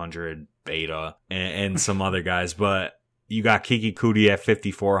 6,500 beta, and some other guys. But you got Kiki Kuti at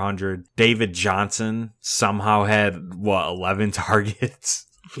 5,400. David Johnson somehow had, 11 targets?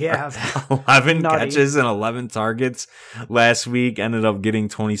 Yeah. 11 catches and 11 targets last week, ended up getting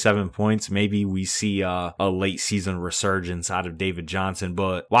 27 points. Maybe we see a late season resurgence out of David Johnson,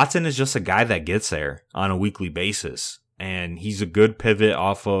 but Watson is just a guy that gets there on a weekly basis. And he's a good pivot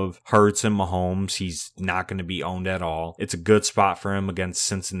off of Hurts and Mahomes. He's not going to be owned at all. It's a good spot for him against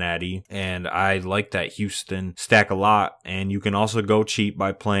Cincinnati. And I like that Houston stack a lot. And you can also go cheap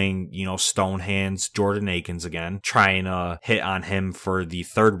by playing, you know, Stone Hands, Jordan Akins again. Trying to hit on him for the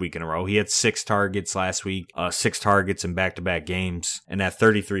third week in a row. He had 6 targets last week, 6 targets in back-to-back games. And at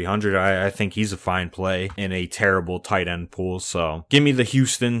 3,300, I think he's a fine play in a terrible tight end pool. So give me the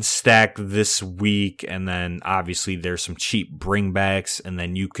Houston stack this week. And then obviously there's some cheap bringbacks, and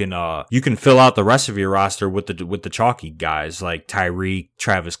then you can fill out the rest of your roster with the chalky guys like Tyreek,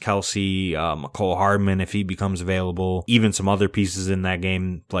 Travis Kelce, McCole Hardman if he becomes available, even some other pieces in that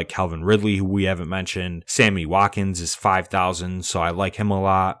game like Calvin Ridley, who we haven't mentioned. Sammy Watkins is 5,000, so I like him a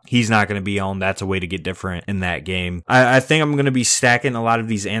lot. He's not going to be owned. That's a way to get different in that game. I think I'm going to be stacking a lot of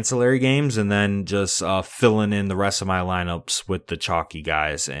these ancillary games and then just filling in the rest of my lineups with the chalky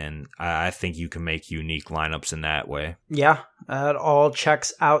guys, and I think you can make unique lineups in that way. Yeah, that all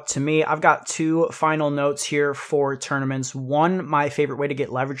checks out to me. I've got 2 final notes here for tournaments. One, my favorite way to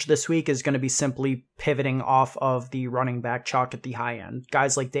get leverage this week is going to be simply pivoting off of the running back chalk at the high end.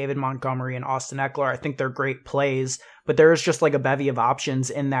 Guys like David Montgomery and Austin Eckler, I think they're great plays, but there's just like a bevy of options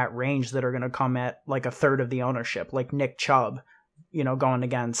in that range that are going to come at like a third of the ownership, like Nick Chubb, you know, going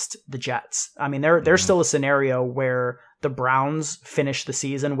against the Jets. I mean, there's still a scenario where the Browns finish the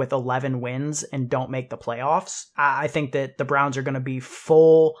season with 11 wins and don't make the playoffs. I think that the Browns are going to be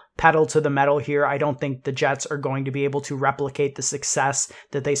full pedal to the metal here. I don't think the Jets are going to be able to replicate the success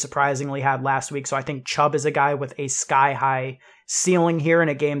that they surprisingly had last week. So I think Chubb is a guy with a sky-high ceiling here in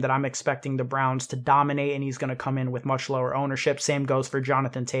a game that I'm expecting the Browns to dominate, and he's going to come in with much lower ownership. Same goes for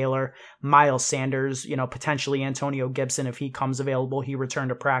Jonathan Taylor, Miles Sanders, you know, potentially Antonio Gibson if he comes available. He returned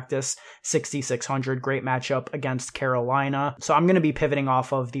to practice, 6,600, great matchup against Carolina. So I'm going to be pivoting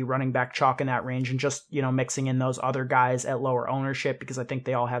off of the running back chalk in that range and just, you know, mixing in those other guys at lower ownership because I think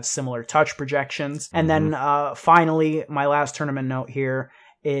they all have similar touch projections. And then finally, my last tournament note here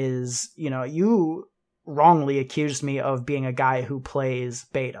is, you know, you wrongly accused me of being a guy who plays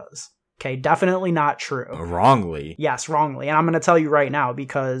betas. Okay, definitely not true. Wrongly? Yes, wrongly. And I'm going to tell you right now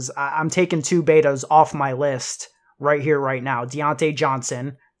because I'm taking 2 betas off my list right here, right now. Deontay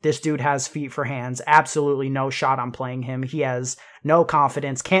Johnson. This dude has feet for hands. Absolutely no shot on playing him. He has no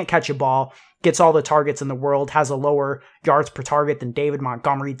confidence, can't catch a ball, gets all the targets in the world, has a lower yards per target than David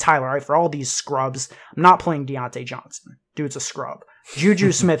Montgomery, Tyler Eifert, for all these scrubs. I'm not playing Deontay Johnson. Dude's a scrub.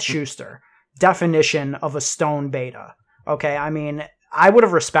 Juju Smith-Schuster. Definition of a stone beta. Okay, I mean, I would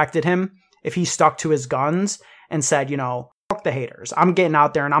have respected him if he stuck to his guns and said, you know, fuck the haters. I'm getting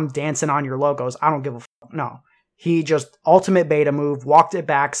out there and I'm dancing on your logos. I don't give a fuck. No. He just ultimate beta move, walked it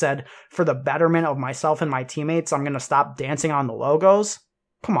back, said, for the betterment of myself and my teammates, I'm going to stop dancing on the logos.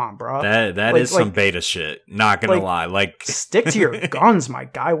 Come on, bro. That is some beta shit. Not going to lie. Like, stick to your guns, my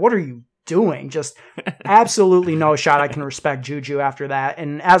guy. What are you doing? Just absolutely no shot I can respect Juju after that.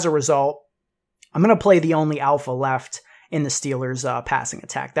 And as a result, I'm going to play the only alpha left in the Steelers' passing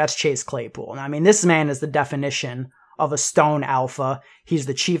attack. That's Chase Claypool. And I mean, this man is the definition of a stone alpha. He's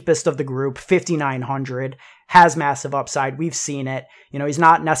the cheapest of the group, 5,900, has massive upside. We've seen it. You know, he's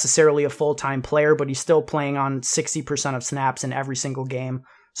not necessarily a full-time player, but he's still playing on 60% of snaps in every single game.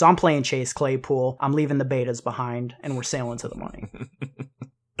 So I'm playing Chase Claypool. I'm leaving the betas behind, and we're sailing to the money.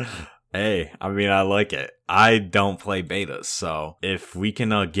 Hey, I mean, I like it. I don't play betas, so if we can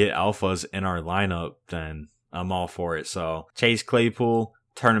get alphas in our lineup, then I'm all for it. So Chase Claypool,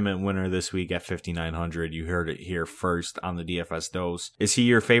 tournament winner this week at 5,900. You heard it here first on the DFS Dose. Is he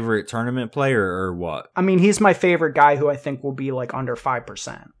your favorite tournament player or what? I mean, he's my favorite guy who I think will be like under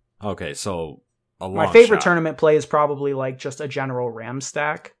 5%. Okay, so My favorite tournament play is probably like just a general Rams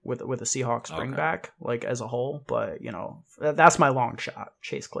stack with a Seahawks bring back, like as a whole. But that's my long shot,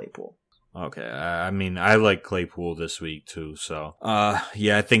 Chase Claypool. Okay, I mean, I like Claypool this week too, so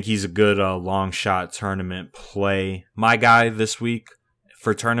yeah, I think he's a good long shot tournament play. My guy this week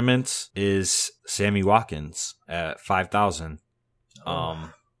for tournaments is Sammy Watkins at 5,000.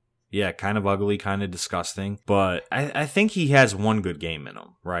 Yeah, kind of ugly, kind of disgusting, but I think he has one good game in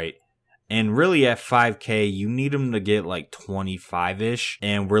him, right? And really at 5K, you need him to get like 25-ish.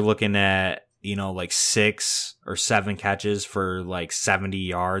 And we're looking at, like 6 or 7 catches for like 70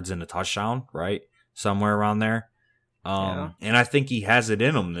 yards and a touchdown, right? Somewhere around there. And I think he has it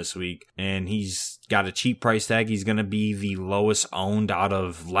in him this week. And he's got a cheap price tag. He's going to be the lowest owned out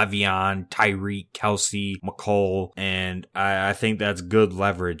of Le'Veon, Tyreek, Kelsey, McColl. And I think that's good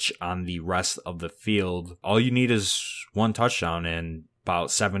leverage on the rest of the field. All you need is one touchdown and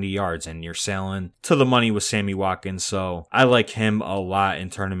about 70 yards, and you're sailing to the money with Sammy Watkins. So I like him a lot in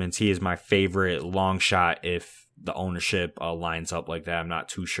tournaments. He is my favorite long shot if the ownership lines up like that. I'm not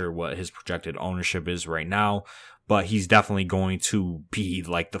too sure what his projected ownership is right now, but he's definitely going to be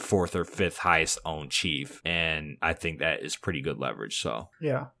like the 4th or 5th highest owned Chief, and I think that is pretty good leverage. So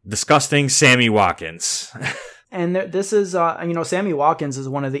yeah, disgusting Sammy Watkins. And this is, Sammy Watkins is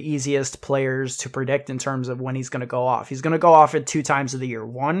one of the easiest players to predict in terms of when he's going to go off. He's going to go off at 2 times of the year.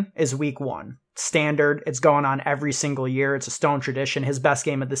 One is week 1. Standard. It's going on every single year. It's a stone tradition. His best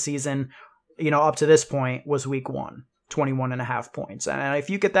game of the season, up to this point was week 1, 21.5 points. And if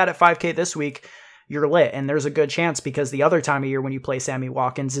you get that at 5K this week, you're lit. And there's a good chance because the other time of year when you play Sammy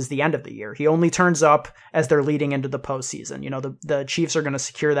Watkins is the end of the year. He only turns up as they're leading into the postseason. The Chiefs are going to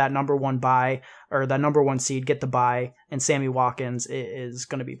secure that number 1 bye or that number 1 seed, get the bye, and Sammy Watkins is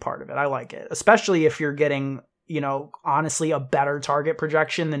going to be part of it. I like it, especially if you're getting, honestly, a better target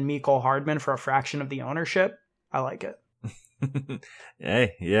projection than Mecole Hardman for a fraction of the ownership. I like it.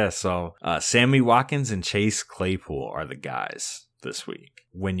 Hey, yeah. So Sammy Watkins and Chase Claypool are the guys this week.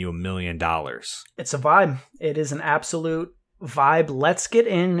 Win you $1 million. It's a vibe. It is an absolute vibe. Let's get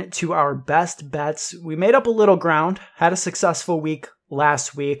into our best bets. We made up a little ground, had a successful week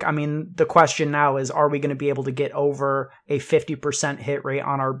last week. I mean, the question now is, are we going to be able to get over a 50% hit rate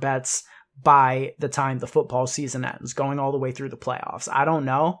on our bets by the time the football season ends, going all the way through the playoffs? I don't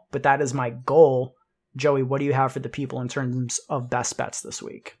know, but that is my goal. Joey, what do you have for the people in terms of best bets this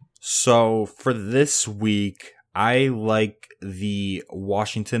week? So for this week, I like the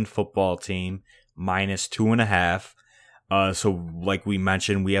Washington football team minus 2.5. So like we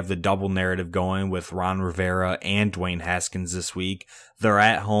mentioned, we have the double narrative going with Ron Rivera and Dwayne Haskins this week. They're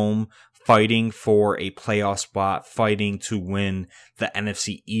at home fighting for a playoff spot, fighting to win the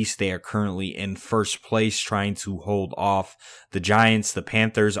NFC East. They are currently in first place, trying to hold off the Giants. The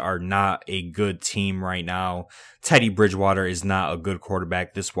Panthers are not a good team right now. Teddy Bridgewater is not a good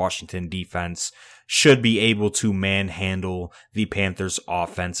quarterback. This Washington defense should be able to manhandle the Panthers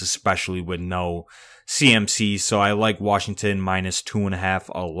offense, especially with no CMC. So I like Washington minus 2.5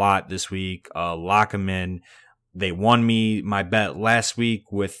 a lot this week. Lock them in. They won me my bet last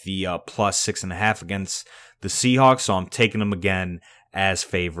week with the plus 6.5 against the Seahawks. So I'm taking them again as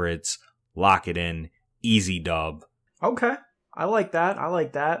favorites. Lock it in. Easy dub. Okay. I like that.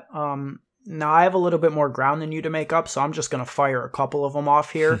 Now I have a little bit more ground than you to make up, so I'm just going to fire a couple of them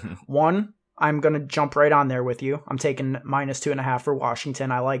off here. One, I'm going to jump right on there with you. I'm taking minus 2.5 for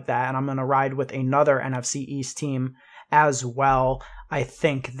Washington. I like that. And I'm going to ride with another NFC East team as well. I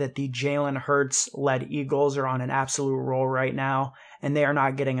think that the Jalen Hurts-led Eagles are on an absolute roll right now, and they are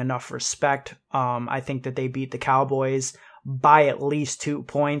not getting enough respect. I think that they beat the Cowboys by at least 2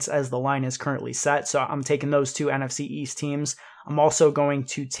 points as the line is currently set. So I'm taking those 2 NFC East teams. I'm also going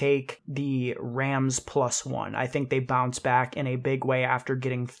to take the Rams +1. I think they bounce back in a big way after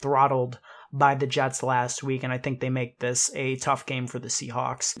getting throttled by the Jets last week, and I think they make this a tough game for the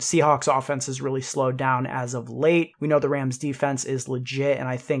Seahawks. Seahawks offense has really slowed down as of late. We know the Rams defense is legit, and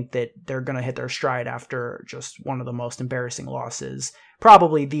I think that they're going to hit their stride after just one of the most embarrassing losses,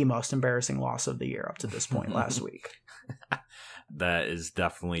 probably the most embarrassing loss of the year up to this point last week. That is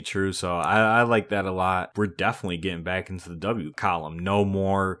definitely true. So I like that a lot. We're definitely getting back into the W column. No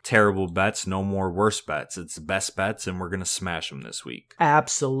more terrible bets, no more worse bets. It's the best bets, and we're going to smash them this week.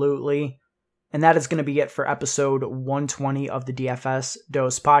 Absolutely. And that is going to be it for episode 120 of the DFS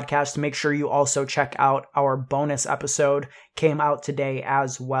Dose podcast. Make sure you also check out our bonus episode. Came out today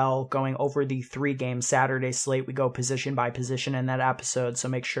as well, going over the 3-game Saturday slate. We go position by position in that episode, so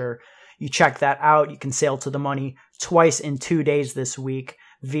make sure you check that out. You can sail to the money twice in 2 days this week.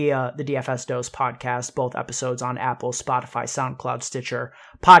 via the DFS Dose podcast, both episodes on Apple, Spotify, SoundCloud, Stitcher,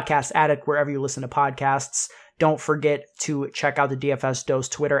 Podcast Addict, wherever you listen to podcasts. Don't forget to check out the DFS Dose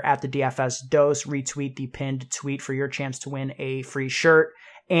Twitter at the DFS Dose. Retweet the pinned tweet for your chance to win a free shirt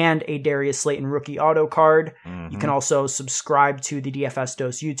and a Darius Slayton rookie auto card. You can also subscribe to the DFS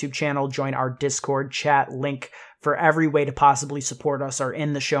Dose YouTube channel, join our Discord chat. Link for every way to possibly support us are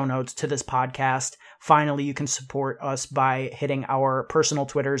in the show notes to this podcast. Finally, you can support us by hitting our personal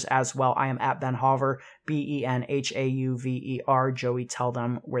Twitters as well. I am at Ben Hauver, BenHauver. Joey, tell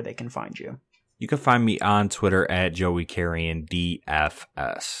them where they can find you. You can find me on Twitter at Joey Carrion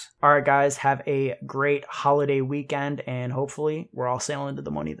DFS. All right, guys, have a great holiday weekend, and hopefully we're all sailing to the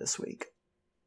money this week.